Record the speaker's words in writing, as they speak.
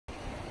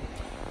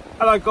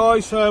Hello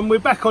guys, we're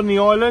back on the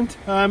island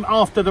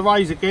after the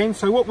raise again.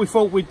 So what we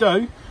thought we'd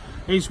do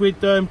is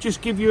we'd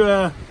just give you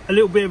a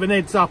little bit of an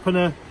heads up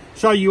and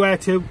show you how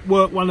to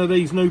work one of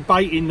these new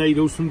baiting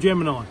needles from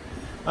Gemini.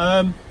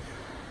 A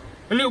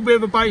little bit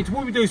of a bait.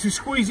 What we do is we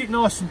squeeze it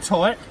nice and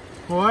tight,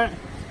 right,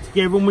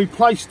 together, and we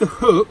place the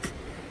hook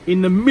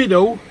in the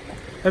middle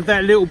of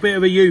that little bit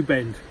of a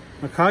U-bend.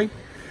 Okay,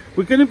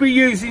 we're going to be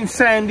using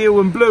sand eel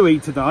and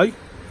bluey today,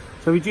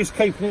 so we're just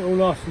keeping it all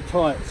nice and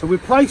tight. So we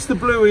place the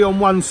bluey on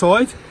one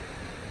side,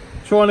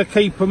 trying to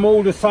keep them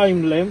all the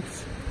same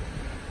length,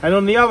 and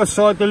on the other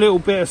side the little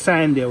bit of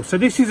sand eel. So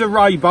this is a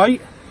ray bait,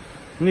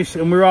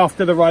 and we're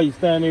after the rays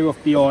down here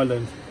off the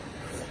island.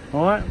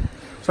 All right,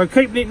 so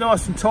keeping it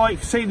nice and tight. You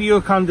can see the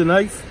hook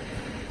underneath,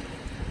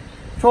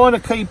 trying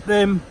to keep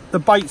the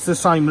baits the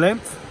same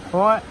length. All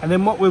right, and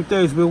then what we'll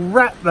do is we'll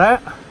wrap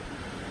that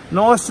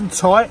nice and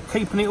tight,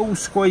 keeping it all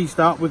squeezed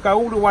up. We'll go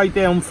all the way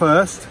down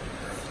first,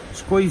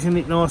 squeezing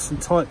it nice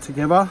and tight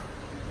together,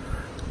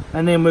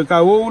 and then we'll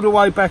go all the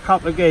way back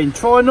up again.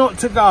 Try not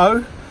to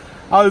go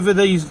over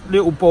these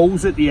little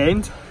balls at the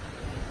end.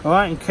 All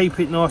right, and keep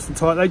it nice and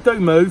tight. They do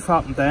move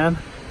up and down,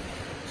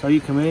 so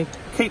you can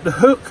keep the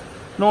hook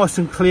nice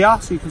and clear,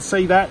 so you can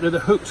see that the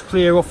hook's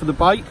clear off of the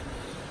bait.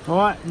 All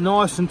right,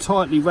 nice and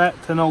tightly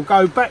wrapped, and I'll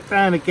go back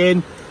down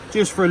again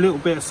just for a little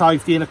bit of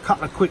safety and a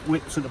couple of quick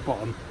whips at the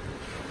bottom.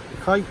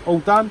 Okay, all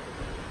done.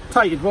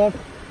 Take your rod,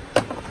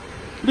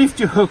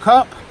 lift your hook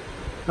up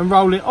and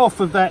roll it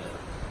off of that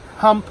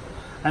hump,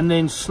 and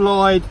then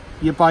slide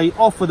your bait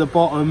off of the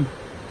bottom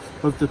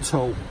of the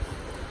tool.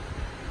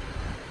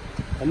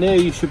 And there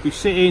you should be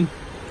sitting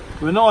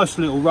with a nice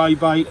little ray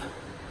bait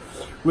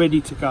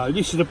ready to go.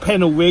 This is a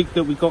pennel rig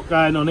that we've got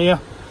going on here.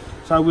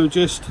 So we'll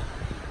just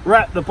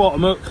wrap the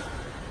bottom hook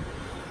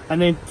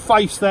and then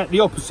face that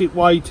the opposite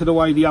way to the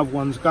way the other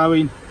one's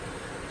going.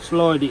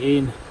 Slide it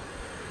in,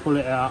 pull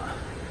it out,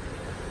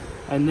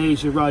 and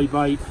there's your ray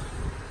bait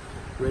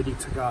ready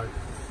to go.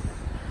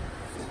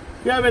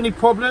 If you have any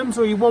problems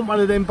or you want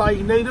one of them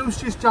baiting needles,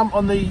 just jump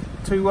on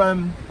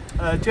to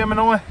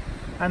Gemini,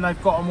 and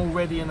they've got them all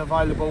ready and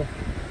available.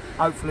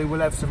 Hopefully we'll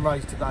have some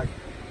rays today.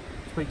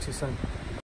 Speak to you soon.